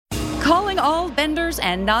Calling all benders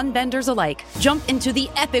and non-benders alike. Jump into the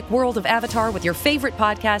epic world of Avatar with your favorite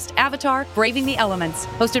podcast, Avatar: Braving the Elements.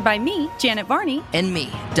 Hosted by me, Janet Varney. And me,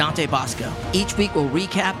 Dante Bosco. Each week we'll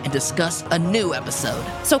recap and discuss a new episode.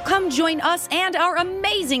 So come join us and our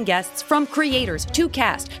amazing guests, from creators to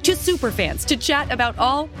cast to superfans, to chat about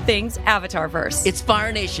all things Avatarverse. It's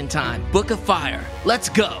Fire Nation time. Book of Fire. Let's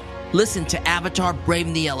go. Listen to Avatar: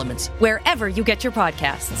 Braving the Elements wherever you get your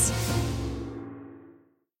podcasts.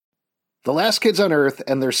 The Last Kids on Earth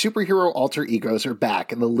and their superhero alter egos are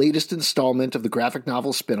back in the latest installment of the graphic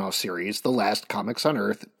novel spin-off series, The Last Comics on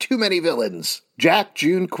Earth: Too Many Villains. Jack,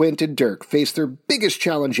 June, Quint, and Dirk face their biggest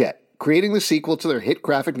challenge yet, creating the sequel to their hit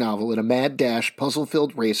graphic novel in a mad dash,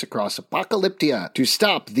 puzzle-filled race across Apocalyptia to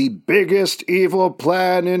stop the biggest evil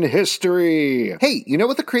plan in history. Hey, you know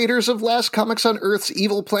what the creators of Last Comics on Earth's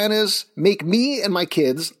evil plan is? Make me and my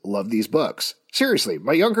kids love these books. Seriously,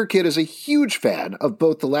 my younger kid is a huge fan of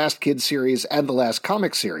both the Last Kids series and the Last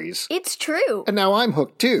Comics series. It's true. And now I'm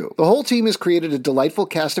hooked too. The whole team has created a delightful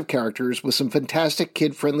cast of characters with some fantastic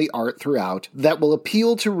kid-friendly art throughout that will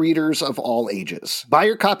appeal to readers of all ages. Buy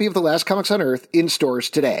your copy of The Last Comics on Earth in stores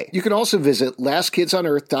today. You can also visit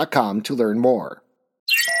lastkidsonearth.com to learn more.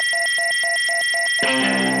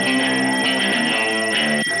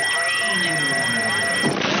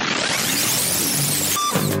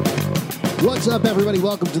 What's up, everybody?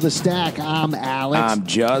 Welcome to The Stack. I'm Alex. I'm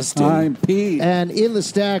Justin. I'm Pete. And in The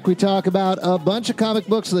Stack, we talk about a bunch of comic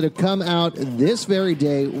books that have come out this very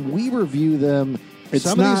day. We review them.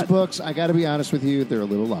 Some of these books, I got to be honest with you, they're a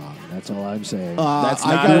little long. That's all I'm saying. That's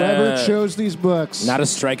not whoever chose these books. Not a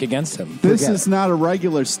strike against him. This is not a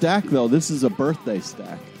regular stack, though. This is a birthday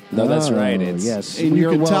stack. No, that's right. It's, yes. And you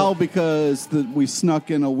can tell because we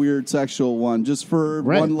snuck in a weird sexual one just for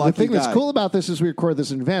one lucky The thing guy. that's cool about this is we record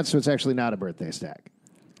this in advance, so it's actually not a birthday stack.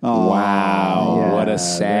 Wow. Yeah, what a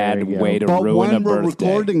sad way to But ruin a when we're birthday.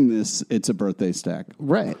 recording this, it's a birthday stack.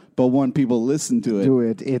 Right. But when people listen to it, Do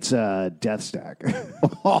it. It's a death stack.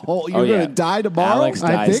 oh, you're yeah. going to die tomorrow? Alex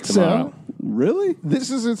I dies think so. tomorrow. Really?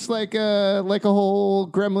 It's like a whole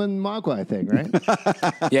Gremlin Mogwai thing,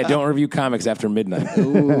 right? Yeah, don't review comics after midnight.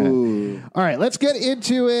 Ooh. All right, let's get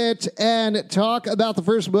into it and talk about the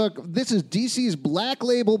first book. This is DC's Black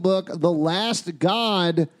Label book, The Last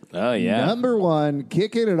God. Oh, yeah. Number 1,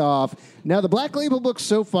 kicking it off. Now, the Black Label books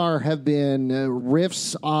so far have been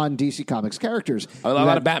riffs on DC Comics characters. A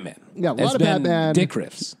lot of Batman. Yeah, a lot It's of been Batman. Dick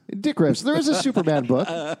riffs. Dick riffs. There is a Superman book.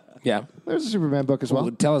 Yeah. There's a Superman book as well.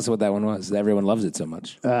 Well, tell us what that one was. Everyone loves it so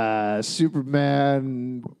much.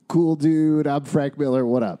 Superman, cool dude, I'm Frank Miller,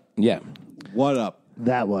 what up? Yeah. What up?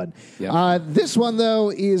 That one. Yep. This one,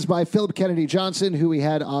 though, is by Philip Kennedy Johnson, who we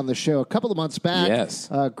had on the show a couple of months back. Yes.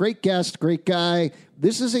 Great guest, great guy.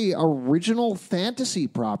 This is a original fantasy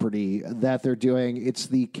property that they're doing. It's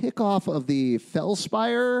the kickoff of the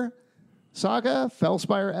Fellspire saga,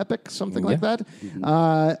 Fellspire epic, something like that.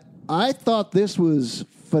 I thought this was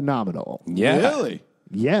phenomenal. Yeah. Really?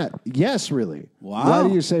 Yeah. Yes, really. Wow. Why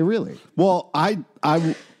do you say really? Well, I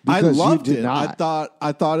Because you loved did it. not.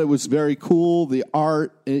 I thought it was very cool. The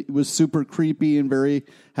art, it was super creepy and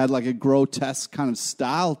had like a grotesque kind of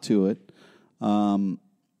style to it.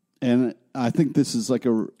 And I think this is like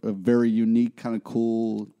a very unique, kind of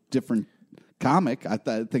cool, different comic. I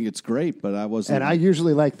think it's great, but I wasn't. And I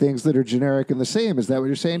usually like things that are generic and the same. Is that what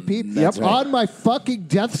you're saying, Pete? That's right. On my fucking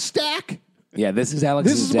death stack? Yeah, this is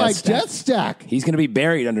Alex's This is death my stack. death stack. He's going to be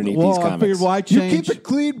buried underneath well, these I comics. figured why You change? keep it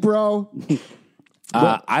clean, bro.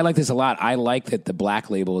 I like this a lot. I like that the Black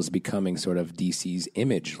Label is becoming sort of DC's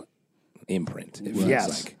image imprint. It feels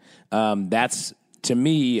Yes. like that's to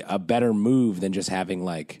me a better move than just having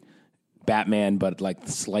like Batman, but like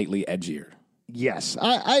slightly edgier. Yes,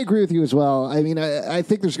 I agree with you as well. I mean, I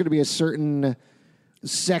think there's going to be a certain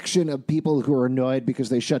section of people who are annoyed because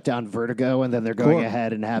they shut down Vertigo, and then they're going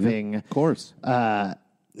ahead and having, Of course.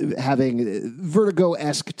 having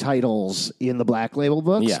Vertigo-esque titles in the Black Label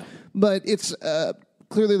books. Yeah. But it's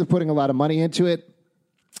clearly they're putting a lot of money into it.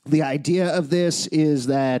 The idea of this is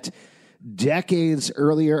that decades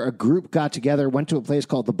earlier, a group got together, went to a place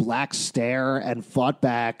called the Black Stair, and fought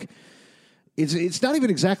back. It's not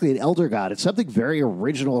even exactly an elder god. It's something very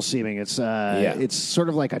original seeming. It's sort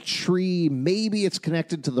of like a tree. Maybe it's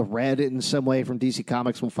connected to the Red in some way from DC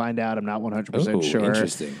Comics. We'll find out. I'm not 100% sure.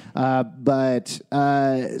 Interesting. But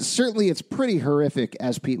certainly it's pretty horrific,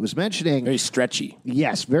 as Pete was mentioning. Very stretchy.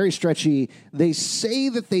 Yes, very stretchy. They say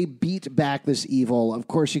that they beat back this evil. Of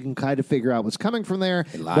course, you can kind of figure out what's coming from there.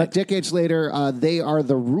 But decades later, they are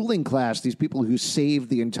the ruling class, these people who saved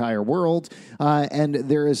the entire world. And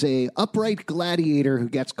there is a upright gladiator who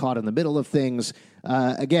gets caught in the middle of things.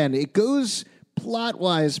 Again, it goes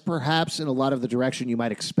plot-wise, perhaps in a lot of the direction you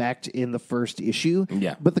might expect in the first issue.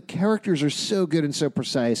 Yeah. But the characters are so good and so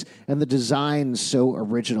precise, and the design so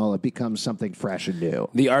original, it becomes something fresh and new.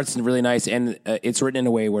 The art's really nice, and it's written in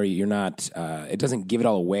a way where you're not. It doesn't give it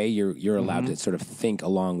all away. You're allowed to sort of think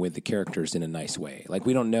along with the characters in a nice way. Like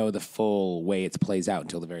we don't know the full way it plays out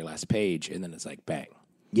until the very last page, and then it's like bang.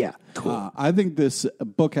 Yeah. I think this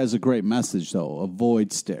book has a great message, though.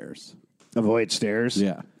 Avoid stairs. Avoid stairs.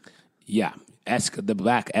 Yeah. Yeah, the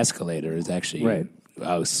black escalator is actually Right.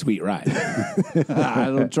 a sweet ride. I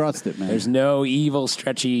don't trust it, man. There's no evil,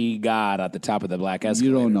 stretchy god at the top of the black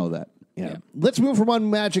escalator. You don't know that. Yeah. Let's move from one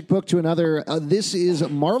magic book to another. This is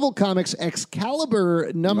Marvel Comics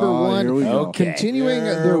Excalibur number one. Here we go. Okay. Continuing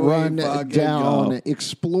Here their we run fucking down, go.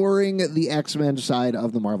 exploring the X-Men side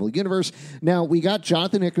of the Marvel Universe. Now, we got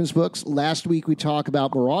Jonathan Hickman's books. Last week, we talked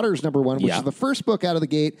about Marauders number one, which Yeah. is the first book out of the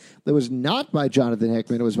gate that was not by Jonathan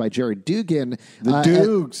Hickman. It was by Jared Dugan. The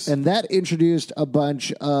Dukes. And that introduced a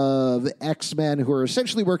bunch of X-Men who are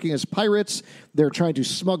essentially working as pirates. They're trying to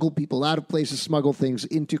smuggle people out of places, smuggle things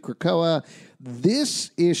into Krakoa.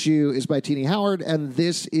 This issue is by Tini Howard, and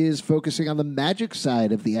this is focusing on the magic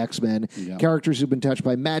side of the X-Men. Characters who've been touched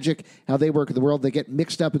by magic, how they work in the world. They get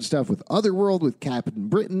mixed up in stuff with Otherworld, with Captain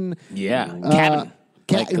Britain. Yeah, Captain.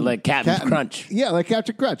 Captain- Like Captain Captain. Crunch. Yeah, like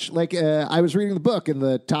Captain Crunch. Like I was reading the book, and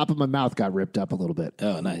the top of my mouth got ripped up a little bit.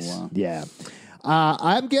 Oh, nice. Yeah.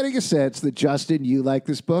 I'm getting a sense that, Justin, you like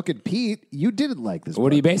this book, and Pete, you didn't like this book.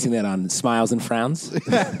 What are you basing that on? Smiles and frowns?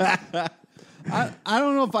 I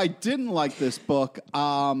don't know if I didn't like this book.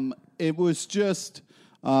 It was just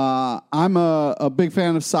I'm a big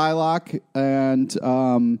fan of Psylocke, and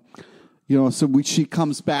so she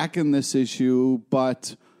comes back in this issue,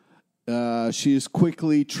 but she is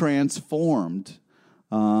quickly transformed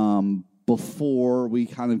before we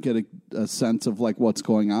kind of get a sense of like what's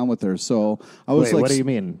going on with her. So I was Wait, like, what do you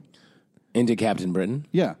mean? Into Captain Britain?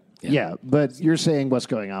 Yeah. Yeah, but you're saying what's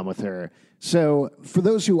going on with her. So, for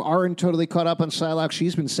those who aren't totally caught up on Psylocke,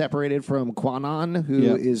 she's been separated from Kwanon,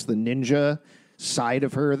 who is the ninja side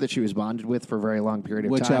of her that she was bonded with for a very long period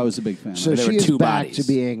of Which time. I was a big fan of. So There she were is two back bodies.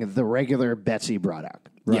 to being the regular Betsy Braddock.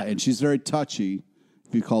 Right. Yeah. And she's very touchy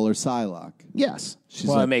if you call her Psylocke. Yes. She's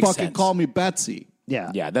Well, it like, makes fucking sense. call me Betsy.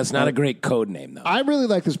 Yeah. Yeah, that's not a great code name, though. I really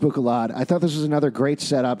like this book a lot. I thought this was another great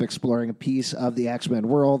setup exploring a piece of the X-Men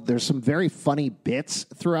world. There's some very funny bits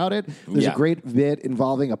throughout it. There's Yeah. a great bit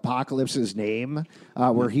involving Apocalypse's name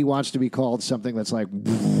where he wants to be called something that's like,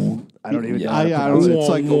 I don't even know. how to I pronounce don't, it. it's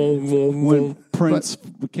like when Prince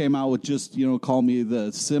came out with just, call me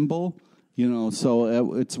the symbol.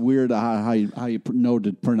 So it's weird how you know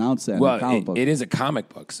to pronounce that in a Well, comic book. it is a comic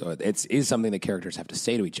book, so it is something that characters have to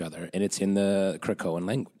say to each other, and it's in the Krakoan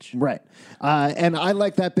language. Right. And I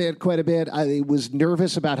like that bit quite a bit. I was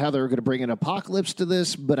nervous about how they were going to bring an Apocalypse to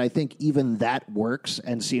this, but I think even that works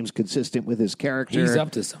and seems consistent with his character. He's up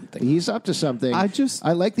to something. He's up to something.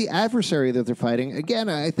 I like the adversary that they're fighting. Again,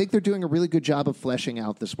 I think they're doing a really good job of fleshing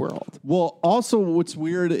out this world. Well, also what's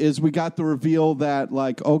weird is we got the reveal that,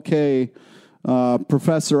 like, okay,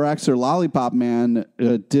 Professor X or Lollipop Man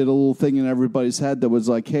did a little thing in everybody's head that was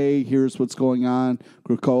like, hey, here's what's going on.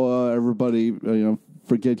 Krakoa, everybody,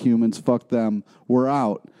 forget humans, fuck them, we're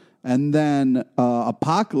out. And then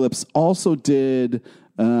Apocalypse also did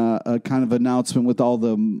a kind of announcement with all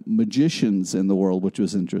the magicians in the world, which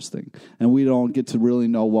was interesting. And we don't get to really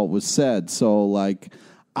know what was said. So, like,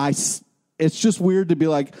 it's just weird to be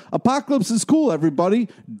like, Apocalypse is cool, everybody.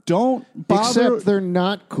 Don't bother. Except they're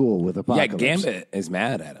not cool with Yeah, Apocalypse. Gambit is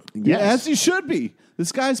mad at him. Yeah, as he should be.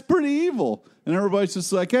 This guy's pretty evil. And everybody's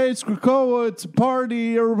just like, hey, it's Krakoa, it's a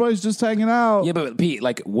party, everybody's just hanging out. Yeah, but Pete,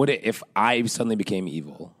 like, would it if I suddenly became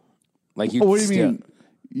evil? Like, you. What do you mean?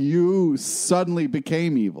 You suddenly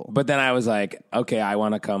became evil. But then I was like, okay, I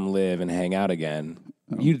want to come live and hang out again.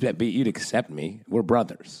 You'd accept me. We're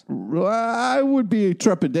brothers. I would be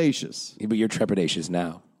trepidatious. But you're trepidatious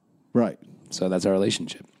now. Right. So that's our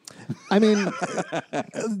relationship. I mean,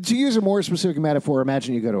 to use a more specific metaphor,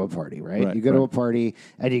 imagine you go to a party, right? You go to a party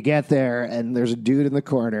and you get there and there's a dude in the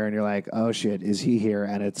corner and you're like, oh shit, is he here?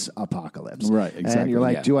 And it's Apocalypse. Right, And exactly, you're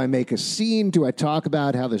like, yeah. do I make a scene? Do I talk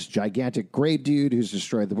about how this gigantic gray dude who's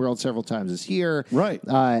destroyed the world several times is here? Right.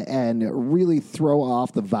 And really throw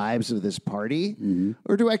off the vibes of this party? Mm-hmm.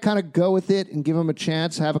 Or do I kind of go with it and give him a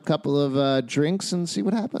chance, have a couple of drinks and see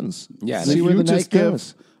what happens? Yeah, See If where you the night just give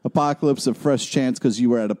goes. Apocalypse a fresh chance because you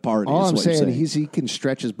were at a party. All is I'm what you're saying, he can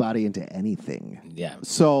stretch his body into anything. Yeah.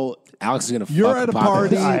 So Alex is going to you're fuck at a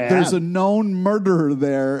Apocalypse. party, there's a known murderer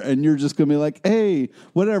there, and you're just going to be like, hey,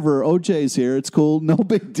 whatever, OJ's here. It's cool. No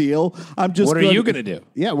big deal. I'm just What are you going to do?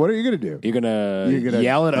 Yeah, what are you going to do? You're going to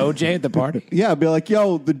yell at OJ at the party? Yeah, be like,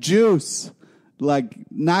 yo, the juice. Like,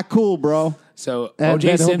 not cool, bro. So And OJ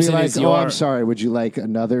then he'll be Simpson like, is oh, your I'm sorry, would you like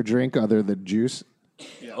another drink other than juice?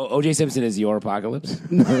 OJ Simpson is your Apocalypse.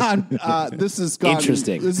 This has gotten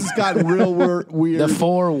Interesting. This has gotten real weird. The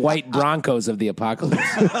 4 white Broncos of the Apocalypse.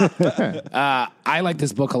 I like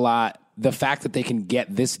this book a lot. The fact that they can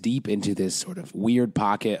get this deep into this sort of weird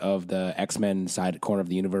pocket of the X-Men side corner of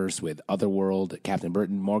the universe with Otherworld, Captain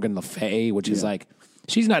Burton, Morgan Le Fay, which is like,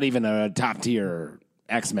 she's not even a top tier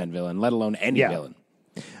X-Men villain, let alone any villain.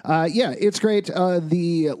 Yeah, it's great.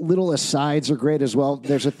 The little asides are great as well.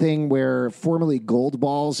 There's a thing where formerly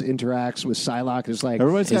Goldballs interacts with Psylocke. It's like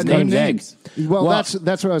Everybody's His got no name's names. Well, that's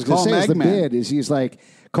what I was going Call to say. him Is the Eggman. bid is he's like,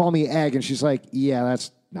 call me Egg, and she's like, yeah,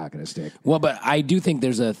 that's not going to stick. Well, but I do think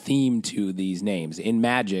there's a theme to these names. In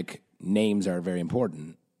Magic, names are very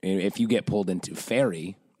important. If you get pulled into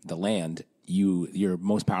Fairy, the land, your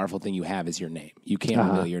most powerful thing you have is your name. You can't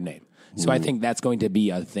reveal your name. So I think that's going to be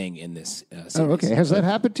a thing in this series. Oh, okay. Has that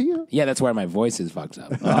happened to you? Yeah, that's why my voice is fucked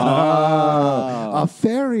up. A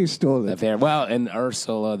fairy stole it. Well, and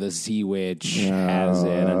Ursula, the Sea Witch, has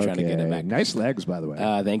it. I'm trying to get it back. Nice legs, by the way.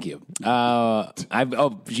 Thank you.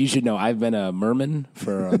 You should know, I've been a merman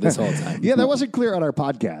for this whole time. Yeah, that wasn't clear on our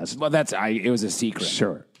podcast. Well, it was a secret.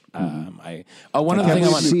 Sure. One other thing I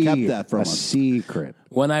want. You kept that from a us. secret.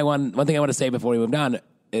 One thing I want to say before we move on.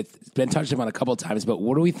 It's been touched upon a couple of times, but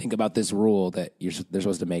what do we think about this rule that they're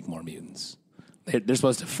supposed to make more mutants? They're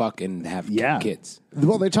supposed to fuck and have kids.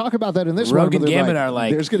 Well, they talk about that in this Rogue one. and Gambit are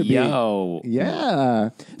like, there's going to be, yo.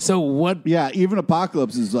 Yeah. So what? Yeah, even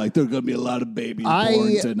Apocalypse is like, there's going to be a lot of babies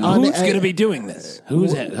born tonight. Who's going to be doing this?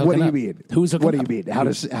 Who's What do hooking you up? mean? Who's hooking What do you up?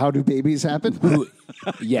 mean? How do babies happen?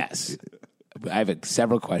 Yes. I have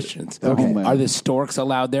several questions. Okay. Are the storks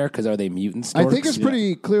allowed there? Because are they mutant I storks? think it's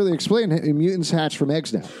pretty clearly explained. Mutants hatch from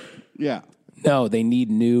eggs now. Yeah. No, they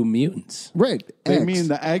need new mutants. Right. They eggs. mean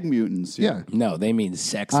the egg mutants. Yeah. No, they mean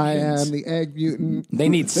sex I mutants. am the egg mutant. They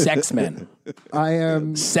need sex men. I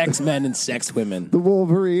am Sex men and sex women. the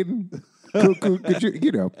Wolverine. Could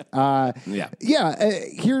you know? Yeah. Yeah.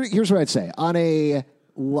 Here's what I'd say. On a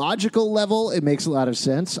logical level, it makes a lot of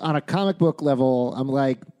sense. On a comic book level, I'm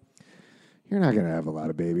like, you're not going to have a lot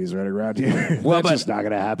of babies running around here. Well, That's just not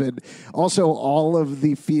going to happen. Also, all of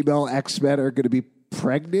the female X-Men are going to be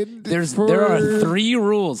pregnant. There are 3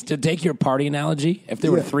 rules to take your party analogy. If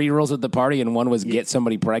there were 3 rules at the party and one was get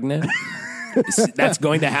somebody pregnant, that's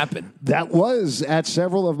going to happen. That was at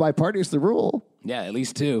several of my parties the rule. Yeah, at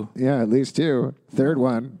least 2. Yeah, at least 2. Third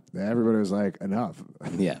one, everybody was like, enough.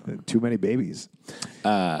 Yeah. Too many babies.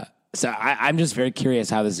 So I'm just very curious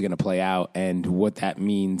how this is going to play out and what that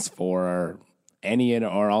means for any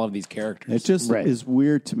or all of these characters. It just is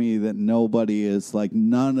weird to me that nobody is like,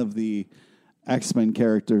 none of the X-Men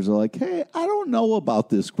characters are like, hey, I don't know about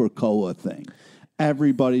this Krakoa thing.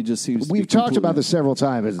 Everybody just seems to We've be talked completely- about this several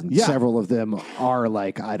times, and Yeah. several of them are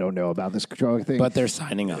like, I don't know about this Krakoa thing. But they're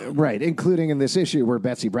signing up. Right, including in this issue where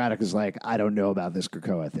Betsy Braddock is like, I don't know about this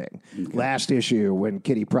Krakoa thing. Last issue when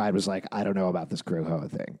Kitty Pryde was like, I don't know about this Krakoa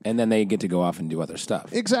thing. And then they get to go off and do other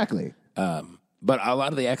stuff. Exactly. But a lot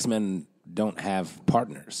of the X-Men don't have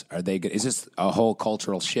partners. Are they good? Is this a whole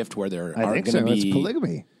cultural shift where there I are think going so. to be It's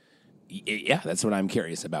polygamy. Yeah, that's what I'm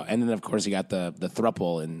curious about. And then, of course, you got the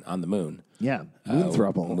thruple on the moon. Yeah, moon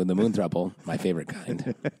throuple. With the moon thruple, my favorite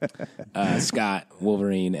kind. Scott,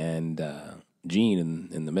 Wolverine, and Jean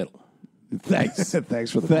in the middle. Thanks.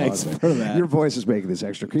 Thanks for the Thanks pause, man. for that. Your voice is making this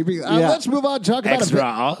extra creepy. Yeah. Let's move on. Talk about Extra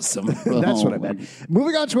awesome. That's what I meant.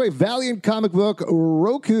 Moving on to a Valiant comic book,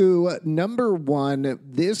 Roku #1.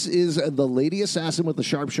 This is the lady assassin with the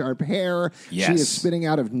sharp hair. Yes. She is spinning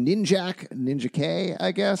out of Ninja K,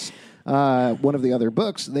 I guess. One of the other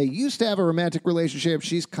books. They used to have a romantic relationship.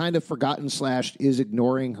 She's kind of forgotten / is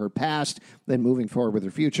ignoring her past, then moving forward with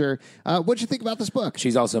her future. What'd you think about this book?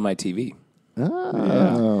 She's also my TV.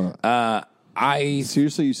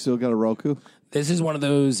 Seriously, you still got a Roku? This is one of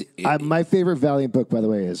those. My favorite Valiant book, by the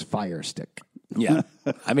way, is Fire Stick. Yeah.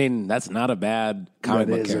 I mean, that's not a bad comic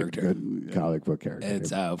That book is a character. good comic book character.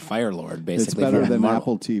 It's Fire Lord, basically. It's better from than Marvel.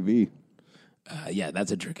 Apple TV. Yeah,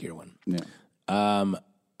 that's a trickier one. Yeah.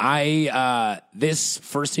 This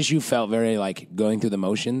first issue felt very like going through the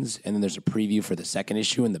motions, and then there's a preview for the second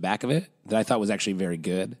issue in the back of it that I thought was actually very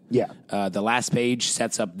good. Yeah. The last page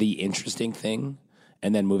sets up the interesting thing,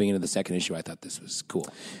 and then moving into the second issue, I thought this was cool.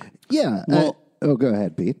 Yeah. Well, Oh, go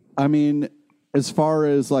ahead, Pete. I mean, as far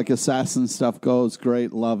as like assassin stuff goes,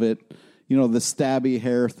 great, love it. You know, the stabby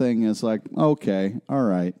hair thing is like, okay, all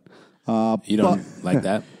right. You don't like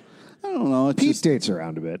that? I don't know. It's Pete just, dates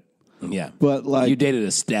around a bit. Yeah. But, like- you dated a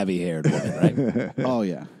stabby-haired woman, right? oh,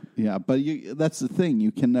 yeah. Yeah, but that's the thing.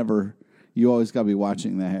 You always got to be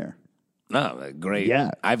watching the hair. Oh, great.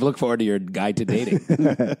 Yeah. I've looked forward to your guide to dating.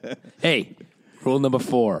 Hey, rule number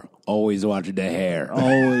 4, always watch the hair.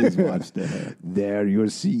 Always watch the hair. There you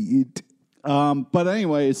see it. But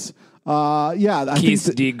anyways, I Kiss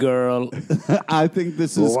think the girl. I think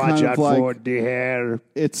this is kind of like the hair.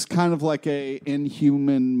 it's kind of like a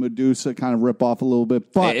Inhuman Medusa kind of ripoff a little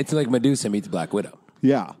bit, but It's like Medusa meets Black Widow.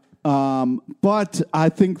 yeah. But I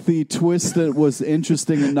think the twist that was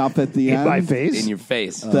interesting enough at the In end my face. In your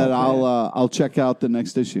face. that I'll check out the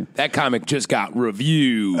next issue. That comic just got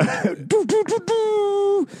reviewed.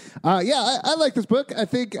 I like this book. I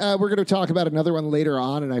think we're going to talk about another one later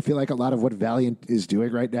on, and I feel like a lot of what Valiant is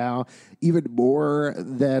doing right now, even more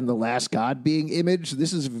than The Last God being Image,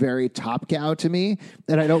 this is very Top Cow to me,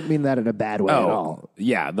 and I don't mean that in a bad way at all.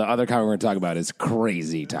 Yeah. The other comic we're going to talk about is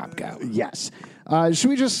Crazy Top Cow. Yes. Should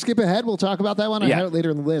we just skip ahead? We'll talk about that one. I Yeah. have it later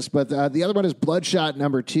in the list, but the other one is Bloodshot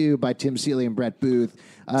 #2 by Tim Seeley and Brett Booth.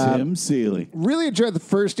 Tim Seeley. Really enjoyed the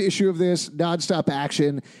first issue of this, nonstop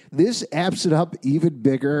action. This amps it up even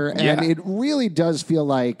bigger, and Yeah. it really does feel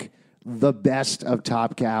like the best of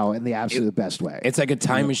Top Cow in the absolute best way. It's like a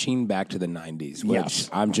time machine back to the 90s, which Yes.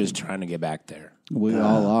 I'm just trying to get back there. We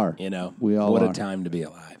all are. You know? We all What are. a time to be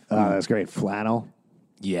alive. That's great. Flannel.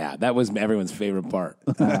 Yeah, that was everyone's favorite part.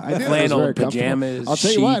 I think that was Flannel, very comfortable. pajamas, I'll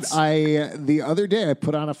tell you what. sheets. The other day I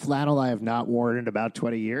put on a flannel I have not worn in about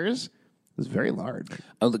 20 years. It was very large.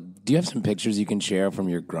 Oh, look, do you have some pictures you can share from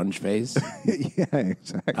your grunge phase? Yeah,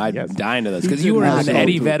 exactly. I'm Yes. dying to this because you were not an go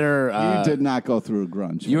Eddie through- Vedder. You did not go through a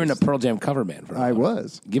grunge. You were in a phase. Pearl Jam cover band for a I while.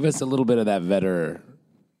 was. Give us a little bit of that Vedder.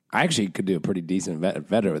 I actually could do a pretty decent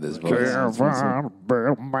Vedder with this voice.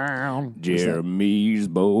 Jeremy's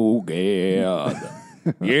Bogart.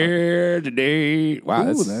 Yeah, today. Wow,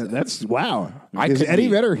 Ooh, that's wow. I Is could Eddie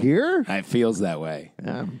be- Vedder here? it feels that way.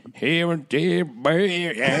 Here and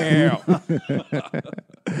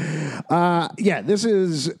yeah. This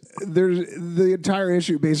is the entire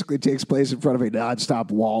issue basically takes place in front of a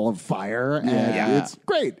nonstop wall of fire, and it's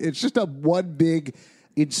great. It's just a one big,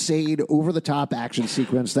 insane, over the top action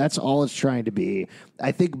sequence. That's all it's trying to be.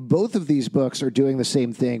 I think both of these books are doing the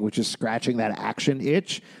same thing, which is scratching that action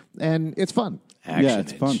itch, and it's fun. Action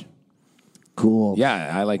it's itch. fun. Cool.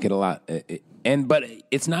 Yeah, I like it a lot. But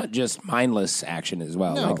it's not just mindless action as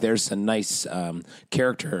well. No. Like there's a nice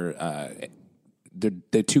character.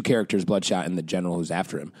 The two characters, Bloodshot and the general who's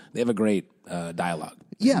after him, they have a great dialogue.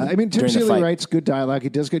 Yeah, I mean, Tim During the Seeley fight. writes good dialogue. He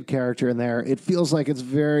does good character in there. It feels like it's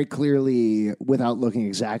very clearly, without looking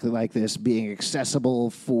exactly like this, being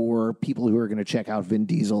accessible for people who are going to check out Vin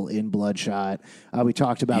Diesel in Bloodshot. We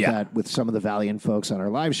talked about Yeah. that with some of the Valiant folks on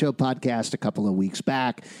our live show podcast a couple of weeks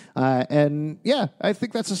back. And yeah, I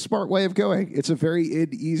think that's a smart way of going. It's a very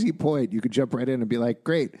easy point. You could jump right in and be like,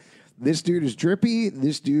 great. This dude is drippy.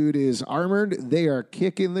 This dude is armored. They are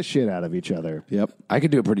kicking the shit out of each other. Yep. I could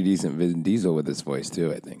do a pretty decent Vin Diesel with this voice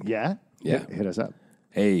too. I think. Yeah? Yeah. Hit us up.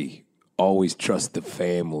 Hey, always trust the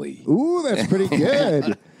family. Ooh, that's pretty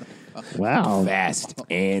good. Wow. Fast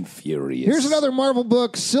and furious. Here's another Marvel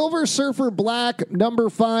book, Silver Surfer Black,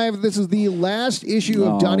 #5. This is the last issue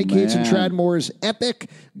of Oh, Donny Cates and man. Tradmore's epic,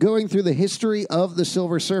 going through the history of the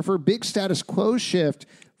Silver Surfer. Big status quo shift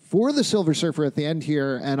for the Silver Surfer at the end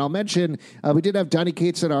here. And I'll mention, we did have Donny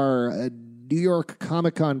Cates at our New York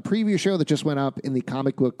Comic Con preview show that just went up in the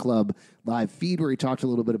Comic Book Club live feed, where he talked a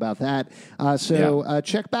little bit about that.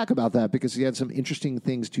 Check back about that, because he had some interesting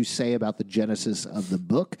things to say about the genesis of the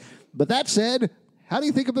book. But that said, how do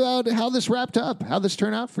you think about how this wrapped up? How this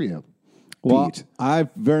turned out for you? Well, Pete? I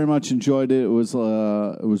very much enjoyed it. It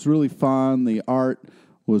was really fun. The art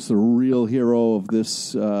was the real hero of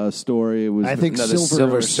this story. It was. I think No, the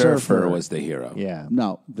Silver Surfer Surfer was the hero. Yeah.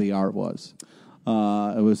 no, the art was.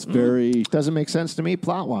 It was very Doesn't make sense to me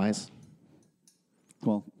plot-wise,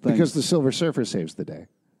 well. Thanks. because the Silver Surfer saves the day,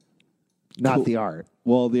 not the art.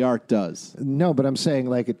 well, the art does. No, but I'm saying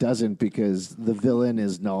like it doesn't, because the villain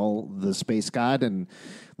is Null, the space god, and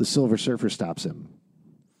the Silver Surfer stops him.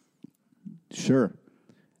 Sure.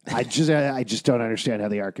 I just don't understand how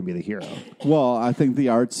the art can be the hero. Well, I think the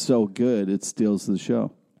art's so good it steals the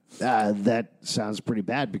show. That sounds pretty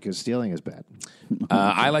bad because stealing is bad.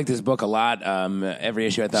 I like this book a lot. Every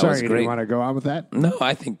issue I thought was Sorry, great. do you want to go on with that? No,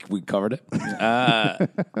 I think we covered it.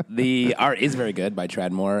 The art is very good by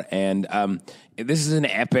Tradmore, and this is an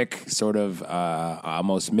epic, sort of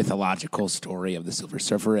almost mythological story of the Silver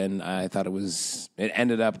Surfer, and I thought it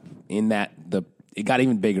ended up in that it got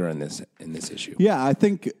even bigger in this issue. Yeah, I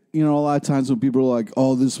think, a lot of times when people are like,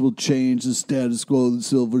 oh, this will change the status quo of the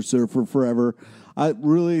Silver Surfer forever, I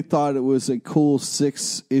really thought it was a cool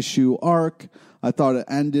 6-issue arc. I thought it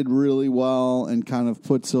ended really well and kind of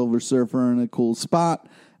put Silver Surfer in a cool spot.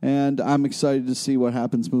 And I'm excited to see what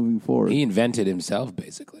happens moving forward. He invented himself,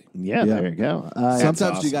 basically. Yeah, there you go. Sometimes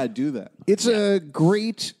awesome. you got to do that. It's a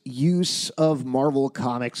great use of Marvel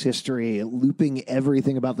Comics history, looping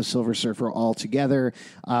everything about the Silver Surfer all together,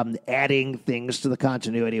 adding things to the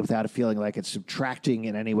continuity without it feeling like it's subtracting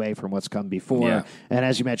in any way from what's come before. Yeah. And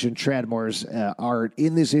as you mentioned, Tradmore's art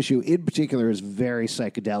in this issue in particular is very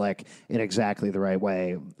psychedelic in exactly the right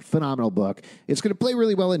way. Phenomenal book. It's going to play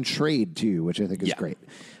really well in trade, too, which I think is great.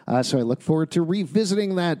 So I look forward to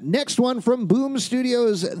revisiting that. Next one from Boom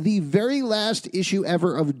Studios, the very last issue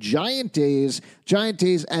ever of Giant Days. Giant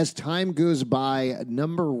Days As Time Goes By,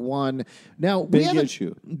 #1. Now, Big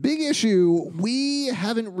issue. Big issue. We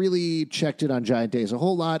haven't really checked in on Giant Days a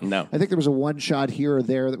whole lot. No. I think there was a one-shot here or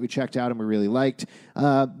there that we checked out and we really liked.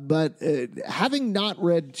 But having not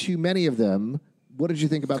read too many of them, what did you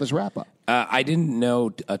think about this wrap-up? I didn't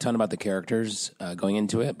know a ton about the characters going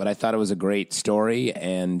into it, but I thought it was a great story,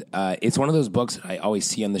 and it's one of those books that I always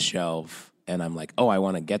see on the shelf, and I'm like, oh, I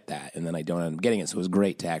want to get that, and then I don't end up getting it, so it was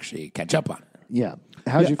great to actually catch up on it. Yeah.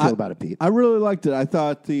 How did you feel about it, Pete? I really liked it. I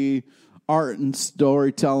thought the art and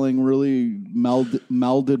storytelling really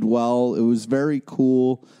melded well. It was very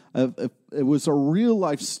cool. It was a real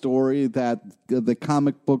life story that the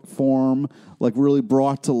comic book form really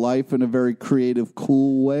brought to life in a very creative,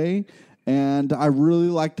 cool way. And I really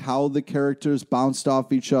liked how the characters bounced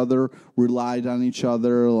off each other, relied on each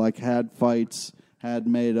other, had fights, had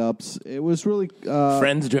made-ups. It was really...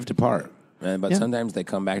 Friends drift apart, but sometimes they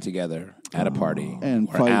come back together at a party And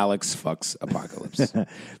where fight. Alex fucks Apocalypse.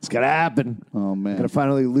 It's going to happen. Oh, man. I'm going to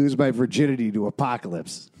finally lose my virginity to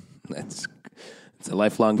Apocalypse It's a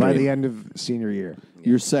lifelong by dream. the end of senior year.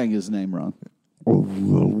 You're saying his name wrong.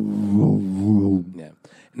 Yeah.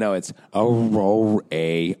 No, it's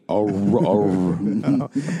a.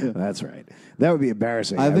 That's right. That would be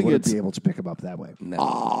embarrassing. I think wouldn't it's- be able to pick him up that way.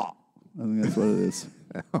 I think that's what it is.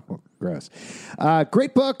 Oh, gross.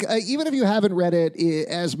 Great book. Even if you haven't read it,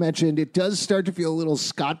 as mentioned, it does start to feel a little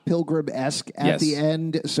Scott Pilgrim-esque at Yes. the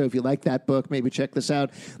end. So if you like that book, maybe check this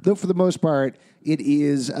out. Though for the most part, it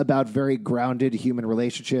is about very grounded human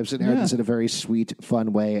relationships and ends in a very sweet,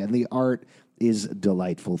 fun way. And the art is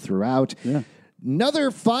delightful throughout. Yeah. Another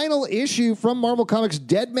final issue from Marvel Comics,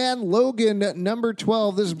 Dead Man Logan,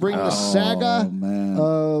 #12. This is bringing the saga man.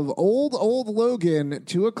 of old Logan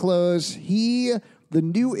to a close. He, the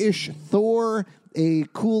new-ish Thor, a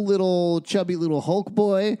cool little, chubby little Hulk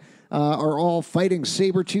boy, are all fighting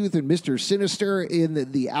Sabretooth and Mr. Sinister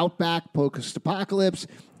in the Outback post-apocalypse,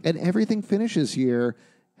 and everything finishes here.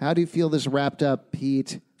 How do you feel this wrapped up,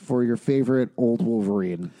 Pete, for your favorite old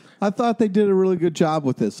Wolverine? I thought they did a really good job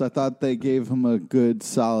with this. I thought they gave him a good,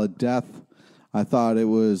 solid death. I thought it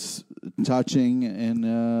was touching in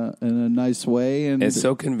a nice way, and It's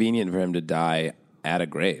so convenient for him to die at a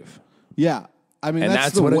grave. yeah. I mean, And that's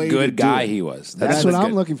that's the what way a to good do guy it. he was. That's what what's I'm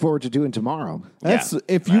good. looking forward to doing tomorrow. That's Yeah.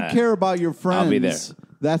 if you care about your friends. I'll be there.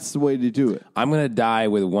 That's the way to do it. I'm going to die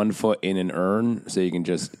with one foot in an urn so you can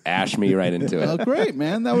just ash me right into Oh, it. great,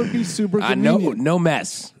 man! That would be super No, convenient. no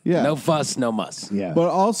mess. Yeah. No fuss, no muss. Yeah. But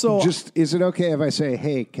also, Just, is it okay if I say,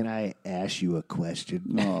 hey, can I ask you a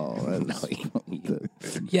question? oh, that's,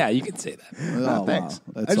 Yeah, you can say that. oh, Thanks.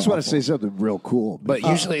 wow. That's I just want to awful. say something real cool. But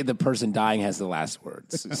usually the person dying has the last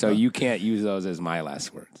words. So you can't use those as my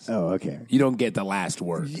last words. Oh, okay. You don't get the last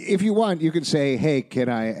word. If you want, you can say, hey, can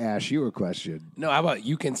I ask you a question? No, how about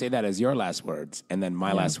you can say that as your last words, and then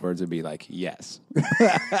my last words would be like, yes.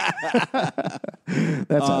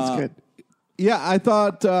 That sounds good. Yeah, I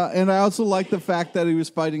thought, and I also like the fact that he was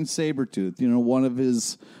fighting Sabretooth, one of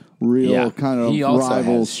his real kind of he also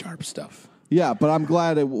rivals. has sharp stuff. Yeah, but I'm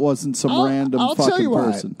glad it wasn't some random I'll fucking tell you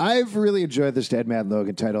person. what. I've really enjoyed this Dead Man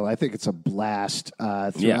Logan title. I think it's a blast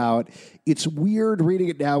throughout. It's weird reading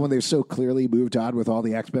it now when they've so clearly moved on with all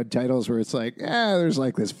the X-Men titles where it's like, there's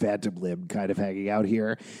like this phantom limb kind of hanging out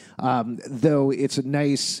here. Though it's a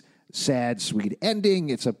nice, sad, sweet ending.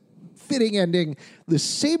 It's a fitting ending. The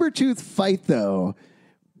Sabretooth fight, though,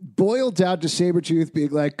 boiled down to Sabretooth being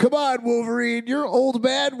like, come on, Wolverine, you're old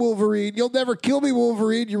man Wolverine. You'll never kill me,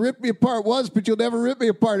 Wolverine. You ripped me apart once, but you'll never rip me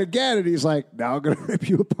apart again. And he's like, now I'm going to rip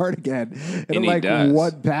you apart again. And in he does.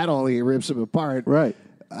 one battle, he rips him apart. Right.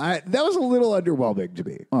 That was a little underwhelming to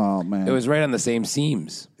me. Oh, man. It was right on the same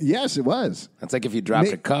seams. Yes, it was. That's like if you dropped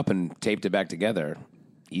a cup and taped it back together,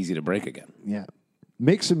 easy to break again. Yeah.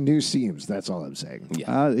 Make some new seams. That's all I'm saying.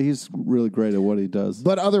 Yeah. He's really great at what he does.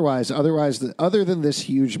 But otherwise, other than this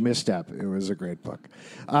huge misstep, it was a great book.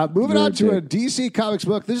 Moving on to a DC Comics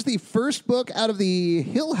book. This is the first book out of the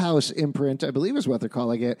Hill House imprint, I believe is what they're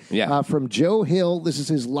calling it. Yeah. From Joe Hill. This is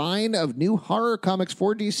his line of new horror comics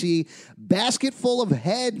for DC. Basket Full of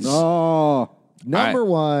Heads. Oh, Number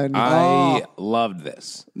one. I loved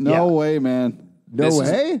this. no way, man. No this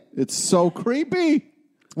is- way? It's so creepy.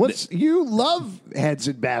 You love heads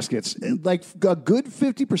in baskets. Like a good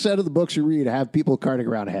 50% of the books you read have people carting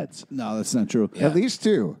around heads. No, that's not true. At least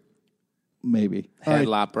two. Maybe.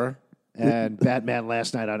 Headlopper. And Batman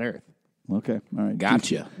Last Night on Earth. Okay. All right.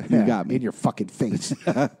 Gotcha. You got me. In your fucking face.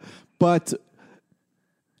 But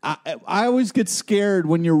I always get scared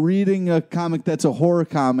when you're reading a comic that's a horror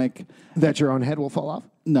comic. That your own head will fall off?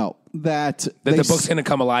 No, that That the book's going to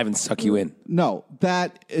come alive and suck you in. No,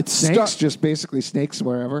 that it's Snakes, just basically snakes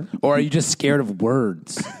wherever. Or are you just scared of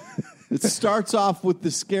words? It starts off with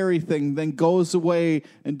the scary thing, then goes away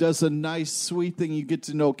and does a nice, sweet thing. You get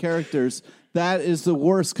to know characters. That is the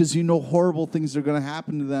worst because you know horrible things are going to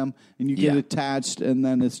happen to them, and you get Yeah. attached, and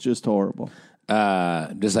then it's just horrible.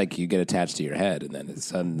 Just like you get attached to your head, and then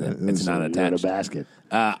it's not You're in a attached. basket.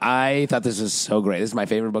 I thought this was so great. This is my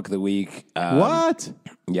favorite book of the week. What?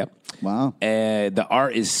 Yep. Wow. The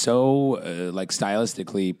art is so like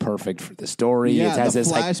stylistically perfect for the story. Yeah, it has the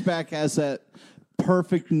this like, flashback has that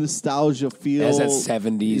perfect nostalgia feel. It has that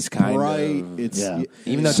 70s it's kind bright. of- It's Yeah.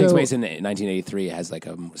 even though it So- takes place in 1983, it has like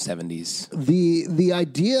a 70s. The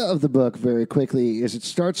idea of the book, very quickly, is it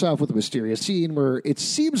starts off with a mysterious scene where it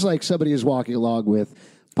seems like somebody is walking along with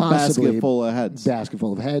possibly basket full of heads. Basket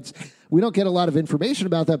full of heads. We don't get a lot of information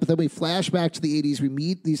about that, but then we flash back to the 80s. We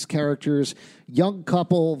meet these characters, young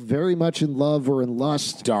couple, very much in love or in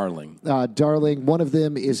lust. Darling. Darling. One of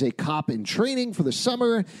them is a cop in training for the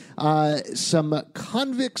summer. Some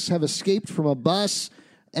convicts have escaped from a bus.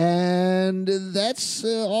 And that's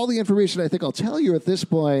all the information I think I'll tell you at this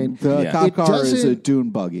point. The Yeah. cop It car is a doesn't- dune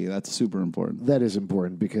buggy. That's super important. That is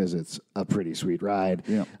important because it's a pretty sweet ride.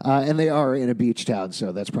 Yeah. And they are in a beach town,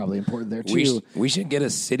 so that's probably important there, too. We should get a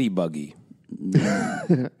city buggy.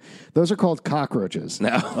 Those are called cockroaches.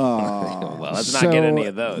 No. Well, let's not get any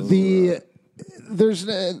of those.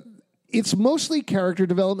 It's mostly character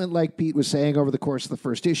development, like Pete was saying, over the course of the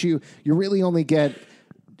first issue. You really only get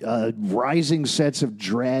a rising sense of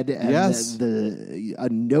dread and Yes. a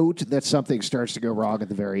note that something starts to go wrong at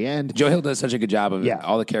the very end. Joe Hill does such a good job of Yeah.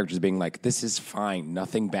 all the characters being like, this is fine.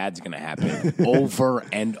 Nothing bad's going to happen over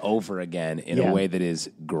and over again in Yeah. a way that is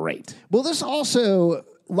great. Well, this also,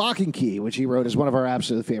 Lock and Key, which he wrote, is one of our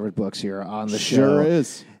absolute favorite books here on the show. Sure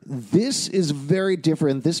is. This is very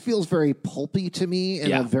different. This feels very pulpy to me in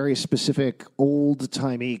Yeah. a very specific,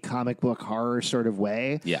 old-timey comic book horror sort of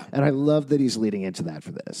way. Yeah. And I love that he's leading into that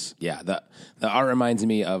for this. Yeah, the art reminds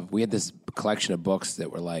me of, we had this collection of books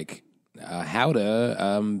that were like how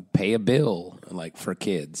to pay a bill, like for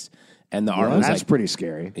kids. And the art was That's like, pretty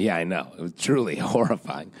scary. yeah, I know. It was truly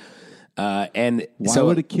horrifying. And Why so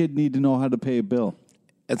would a kid need to know how to pay a bill?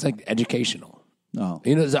 it's like educational. Oh.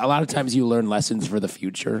 You know, a lot of times you learn lessons for the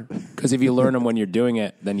future because if you learn them when you're doing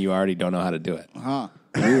it, then you already don't know how to do it.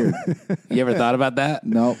 Weird. You ever thought about that?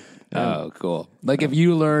 No. Oh, cool. Like if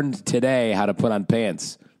you learned today how to put on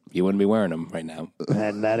pants, you wouldn't be wearing them right now.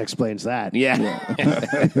 And that explains that. Yeah.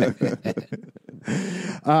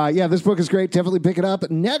 Yeah, this book is great. Definitely pick it up.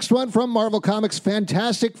 Next one from Marvel Comics,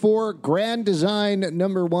 Fantastic Four Grand Design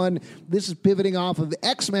 #1. This is pivoting off of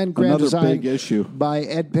X-Men Grand Another Design big issue. by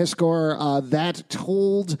Ed Piskor. That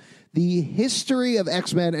told the history of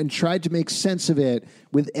X-Men and tried to make sense of it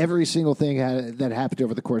with every single thing that happened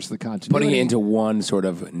over the course of the continuity. Putting it into one sort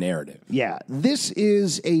of narrative. Yeah, this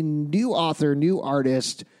is a new author, new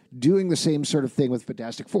artist doing the same sort of thing with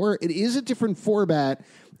Fantastic Four. It is a different format.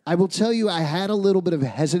 I will tell you, I had a little bit of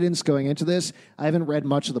hesitance going into this. I haven't read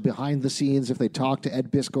much of the behind the scenes, if they talked to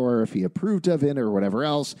Ed Piskor, or if he approved of it, or whatever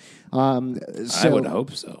else. I would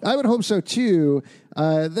hope so. I would hope so, too.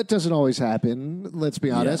 That doesn't always happen, let's be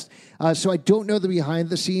honest. So I don't know the behind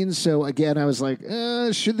the scenes. So, again, I was like,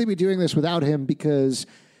 should they be doing this without him? Because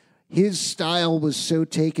his style was so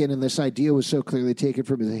taken, and this idea was so clearly taken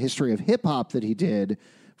from the history of hip-hop that he did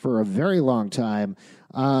for a very long time.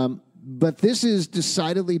 But this is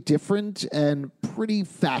decidedly different and pretty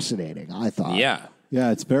fascinating, I thought. Yeah.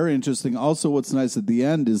 Yeah, it's very interesting. Also, what's nice at the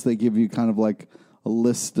end is they give you kind of like a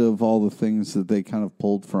list of all the things that they kind of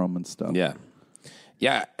pulled from and stuff. Yeah.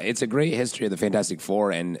 Yeah, it's a great history of the Fantastic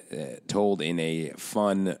Four and told in a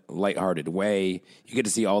fun, lighthearted way. You get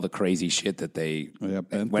to see all the crazy shit that they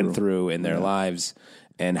went through in their lives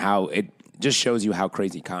and how it just shows you how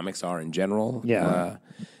crazy comics are in general. Yeah.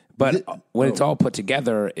 But when it's all put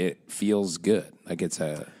together, it feels good. Like it's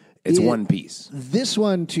one piece. This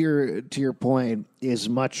one, to your point, is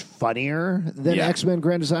much funnier than Yeah. X-Men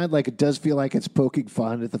Grand Design. Like, it does feel like it's poking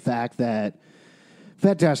fun at the fact that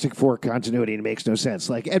Fantastic Four continuity makes no sense.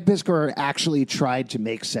 Like, Ed Piskor actually tried to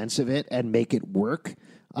make sense of it and make it work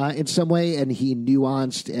in some way, and he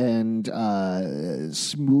nuanced and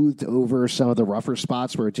smoothed over some of the rougher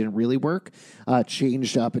spots where it didn't really work,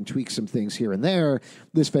 changed up and tweaked some things here and there.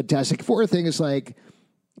 This Fantastic Four thing is like,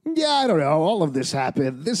 yeah, I don't know. All of this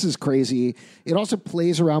happened. This is crazy. It also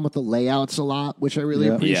plays around with the layouts a lot, which I really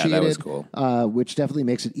appreciated. Yeah, that was cool. Which definitely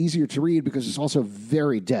makes it easier to read because it's also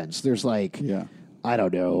very dense. There's like, I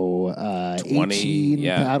don't know, 20, 18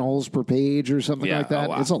 panels per page or something like that. Oh,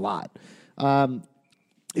 wow. It's a lot.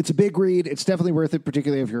 It's a big read. It's definitely worth it,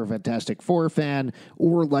 particularly if you're a Fantastic Four fan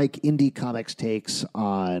or like indie comics takes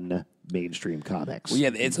on mainstream comics. Well,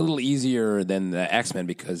 yeah, it's a little easier than the X-Men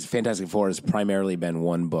because Fantastic Four has primarily been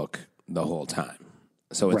one book the whole time.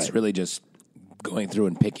 So it's really just going through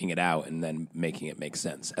and picking it out and then making it make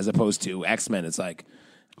sense. As opposed to X-Men, it's like,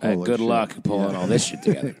 good luck pulling all this shit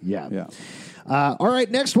together. Yeah. All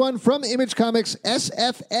right, next one from Image Comics,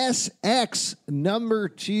 SFSX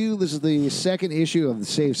 #2. This is the second issue of the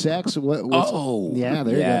Save Sex. Yeah, there you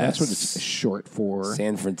go. That's what it's short for.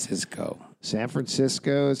 San Francisco. San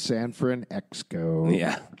Francisco, San Fran Exco.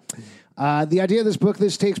 Yeah. The idea of this book,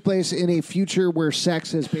 this takes place in a future where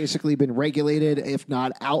sex has basically been regulated, if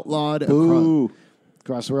not outlawed,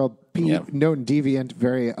 across the world. Pete, known deviant,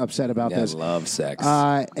 very upset about this. I love sex.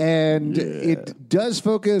 And it does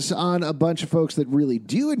focus on a bunch of folks that really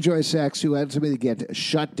do enjoy sex who ultimately get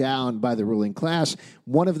shut down by the ruling class.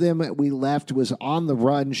 One of them we left was on the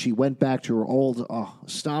run. She went back to her old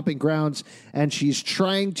stomping grounds, and she's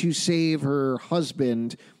trying to save her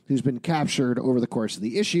husband, who's been captured over the course of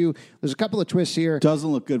the issue. There's a couple of twists here. Doesn't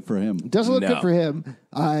look good for him. Doesn't look good for him.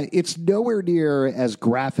 It's nowhere near as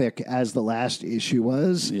graphic as the last issue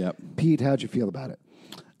was. Yep. Pete, how'd you feel about it?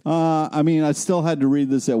 I mean, I still had to read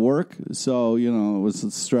this at work, so, it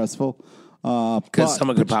was stressful. Because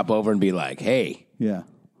someone could pop over and be like, hey, you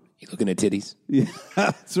looking at titties? Yeah,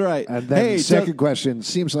 that's right. And then second question,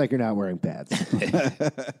 seems like you're not wearing pads.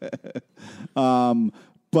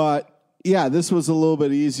 But... yeah, this was a little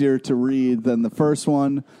bit easier to read than the first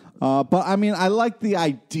one. But, I mean, I like the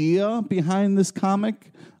idea behind this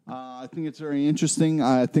comic. I think it's very interesting.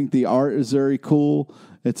 I think the art is very cool.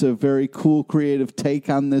 It's a very cool, creative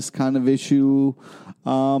take on this kind of issue.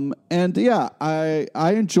 And, yeah, I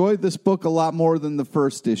enjoyed this book a lot more than the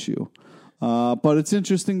first issue. But it's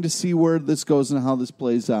interesting to see where this goes and how this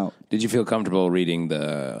plays out. Did you feel comfortable reading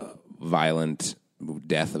the violent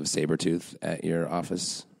death of Sabretooth at your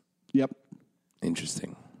office? Yep.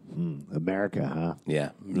 Interesting. America, huh?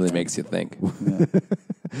 Yeah, really makes you think.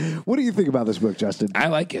 What do you think about this book, Justin? I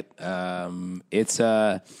like it. It's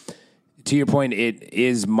to your point, it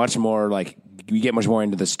is much more like we get much more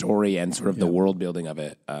into the story and sort of the world building of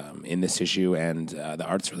it in this issue, and the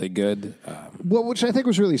art's really good. Well, which I think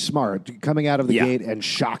was really smart, coming out of the gate and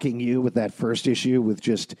shocking you with that first issue with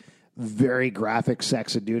just very graphic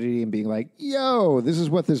sex and nudity and being like, yo, this is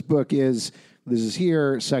what this book is. This is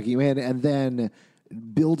here, sucking you in, and then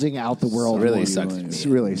building out the world. It really sucked me. It's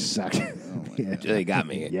really sucked. It really got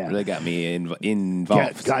me. Yeah. It really got me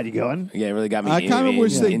involved. Got you going? Yeah, it really got me. I kind of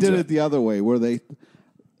wish they did it the other way, where they,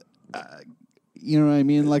 you know what I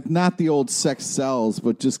mean? Like, not the old sex sells,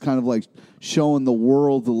 but just kind of like showing the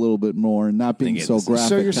world a little bit more and not being so graphic.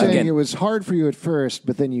 So you're saying it was hard for you at first,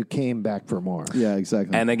 but then you came back for more. Yeah,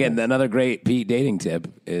 exactly. And again, another great Pete dating tip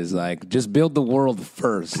is like, just build the world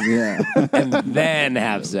first. Yeah. And then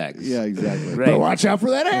have sex. Yeah, exactly. Right. But watch out for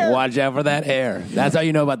that hair. Watch out for that hair. That's how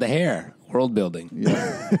you know about the hair. World building.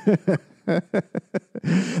 Yeah.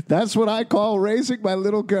 That's what I call raising my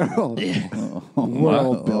little girl.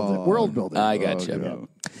 World building. World building. I got you.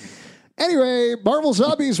 Anyway, Marvel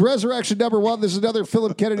Zombies Resurrection #1. This is another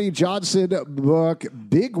Philip Kennedy Johnson book.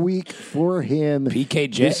 Big week for him.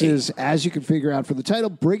 PKJ. This is, as you can figure out from the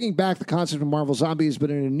title, bringing back the concept of Marvel Zombies,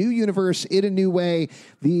 but in a new universe, in a new way.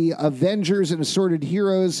 The Avengers and assorted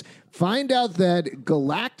heroes find out that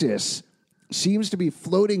Galactus seems to be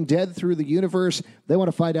floating dead through the universe. They want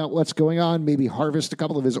to find out what's going on, maybe harvest a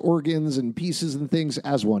couple of his organs and pieces and things,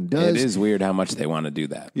 as one does. It is weird how much they want to do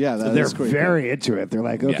that. Yeah, They're very into it. They're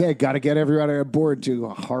like, okay, Yeah. got to get everyone on board to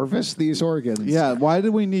harvest these organs. Yeah, why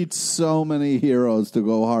do we need so many heroes to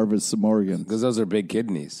go harvest some organs? Because those are big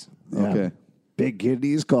kidneys. Yeah. Okay. Big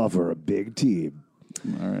kidneys call for a big team.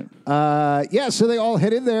 All right. So they all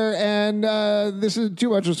head in there, and this isn't too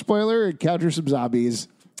much of a spoiler. Encounter some zombies.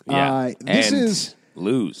 Yeah. This And is...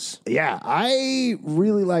 lose. Yeah, I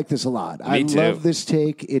really like this a lot. I too. love this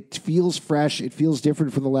take. It feels fresh. It feels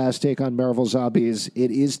different from the last take on Marvel Zombies. It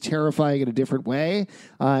is terrifying in a different way,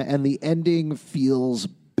 and the ending feels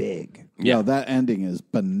big. Yeah. No, that ending is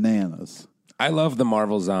bananas. I love the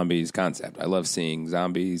Marvel Zombies concept. I love seeing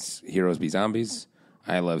heroes be zombies.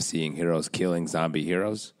 I love seeing heroes killing zombie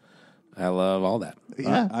heroes. I love all that.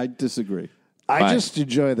 Yeah, I disagree. I just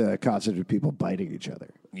enjoy the concept of people biting each other.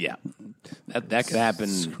 Yeah. That could happen.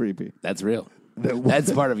 It's creepy. That's real.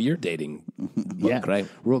 That's part of your dating book, right?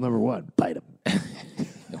 Rule number 1, bite them.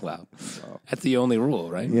 Wow. That's the only rule,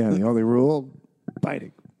 right? Yeah, the only rule,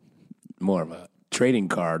 biting. More of a trading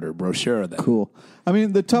card or brochure than Cool. I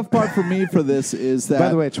mean, the tough part for me for this is that... By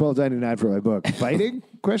the way, $12.99 for my book. Biting?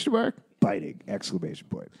 Question mark? Biting! Exclamation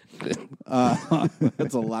point.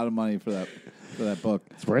 that's a lot of money for that book.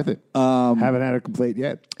 It's worth it. Haven't had a complaint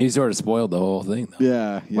yet. You sort of spoiled the whole thing, though.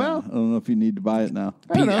 Yeah. Well- I don't know if you need to buy it now.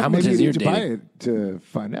 I don't Pete, know. how much Maybe is you your need to buy dating? it to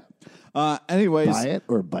find out. Anyways, Buy it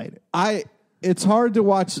or bite it. It's hard to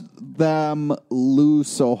watch them lose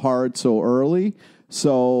so hard so early.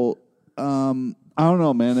 So I don't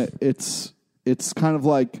know, man. It's kind of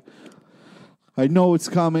like I know it's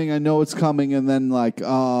coming, and then like,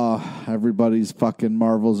 everybody's fucking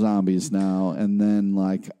Marvel Zombies now, and then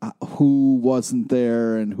like, who wasn't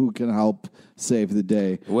there and who can help save the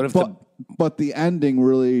day? What if But the ending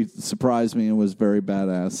really surprised me and was very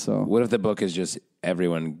badass. So What if the book is just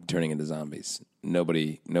everyone turning into zombies?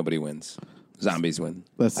 Nobody wins. Zombies win.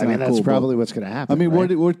 that's I mean, not that's cool, probably but- what's going to happen. I mean,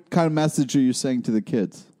 right? what kind of message are you saying to the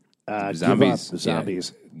kids? Zombies. Give up,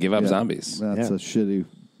 zombies. Yeah. Give up Yeah, zombies. That's Yeah. a shitty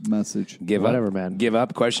message. Give Whatever, up. man. Give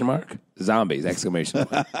up, question mark. Zombies, exclamation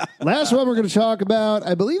point. Last one we're going to talk about,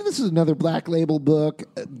 I believe this is another Black Label book,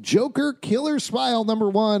 Joker Killer Smile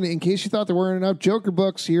 #1. In case you thought there weren't enough Joker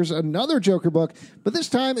books, here's another Joker book, but this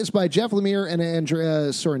time it's by Jeff Lemire and Andrea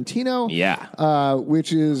Sorrentino. Yeah.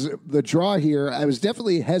 Which is the draw here. I was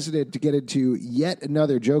definitely hesitant to get into yet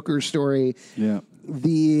another Joker story. Yeah.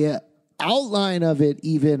 The outline of it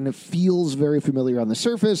even feels very familiar on the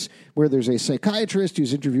surface, where there's a psychiatrist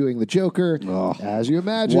who's interviewing the Joker. As you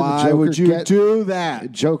imagine, the Why Joker would you do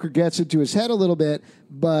that? Joker gets into his head a little bit,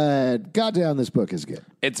 but goddamn, this book is good.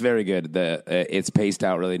 It's very good. It's paced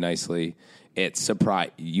out really nicely.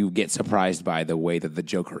 You get surprised by the way that the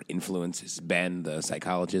Joker influences Ben, the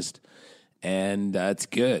psychologist, and it's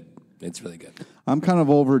good. It's really good. I'm kind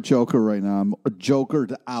of over Joker right now. I'm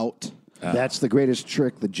Jokered out. That's the greatest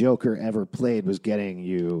trick the Joker ever played, was getting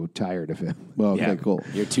you tired of him. Well, okay, Yeah. cool.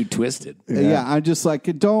 You're too twisted. Yeah, I'm just like,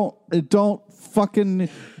 don't fucking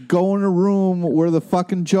go in a room where the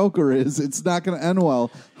fucking Joker is. It's not going to end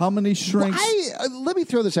well. How many shrinks? Let me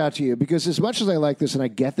throw this out to you, because as much as I like this, and I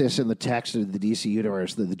get this in the text of the DC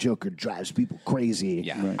universe, that the Joker drives people crazy.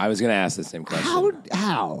 Yeah. Right. I was going to ask the same question.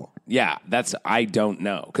 How? Yeah, I don't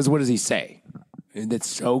know. Because what does he say? That's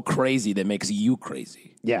so crazy that makes you crazy.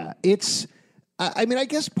 Yeah, it's. I mean, I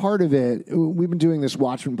guess part of it. We've been doing this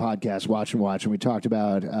Watchmen podcast, Watch and Watch, and we talked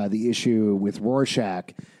about the issue with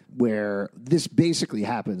Rorschach, where this basically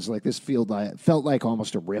happens. Like this felt like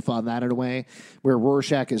almost a riff on that in a way, where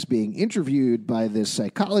Rorschach is being interviewed by this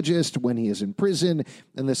psychologist when he is in prison,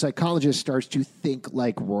 and the psychologist starts to think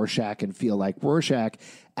like Rorschach and feel like Rorschach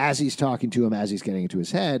as he's talking to him, as he's getting into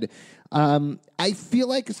his head. I feel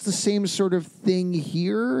like it's the same sort of thing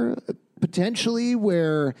here, potentially,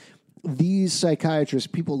 where these psychiatrists,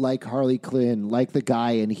 people like Harley Quinn, like the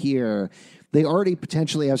guy in here, they already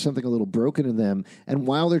potentially have something a little broken in them. And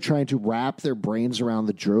while they're trying to wrap their brains around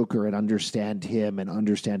the Joker and understand him and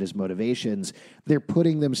understand his motivations, they're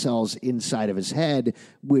putting themselves inside of his head,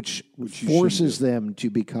 which forces them to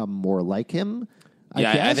become more like him.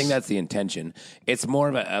 I think that's the intention. It's more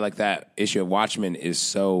of a, like that issue of Watchmen is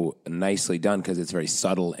so nicely done because it's very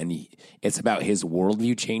subtle and it's about his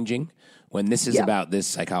worldview changing, when this is about this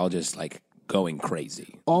psychologist like going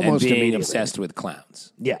crazy. Almost and being immediately. obsessed with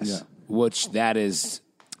clowns. Yes. Yeah. Which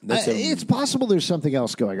It's possible there's something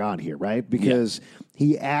else going on here, right? Because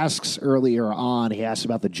he asks earlier on, he asks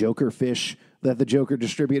about the Joker fish that the Joker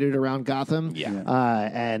distributed around Gotham. Yeah.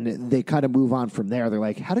 And they kind of move on from there. They're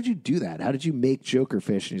like, how did you do that? How did you make Joker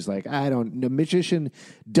fish? And he's like, I don't know. Magician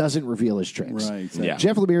doesn't reveal his tricks. Right, exactly. Yeah.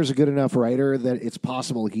 Jeff Lemire is a good enough writer that it's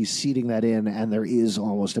possible he's seeding that in, and there is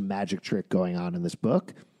almost a magic trick going on in this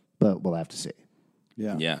book, but we'll have to see.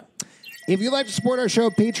 Yeah. Yeah. If you'd like to support our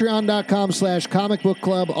show, patreon.com/Comic Book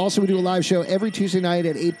Club. Also, we do a live show every Tuesday night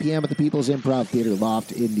at 8 p.m. at the People's Improv Theater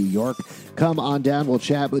Loft in New York. Come on down. We'll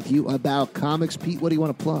chat with you about comics. Pete, what do you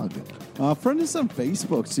want to plug? Friend us on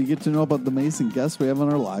Facebook so you get to know about the amazing guests we have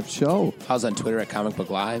on our live show. I was on Twitter at Comic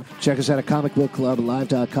Book Live. Check us out at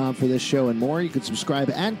comicbookclublive.com for this show and more. You can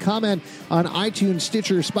subscribe and comment on iTunes,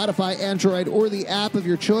 Stitcher, Spotify, Android, or the app of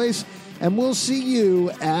your choice. And we'll see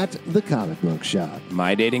you at the comic book shop.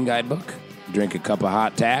 My dating guidebook. Drink a cup of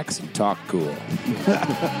hot tacks and talk cool.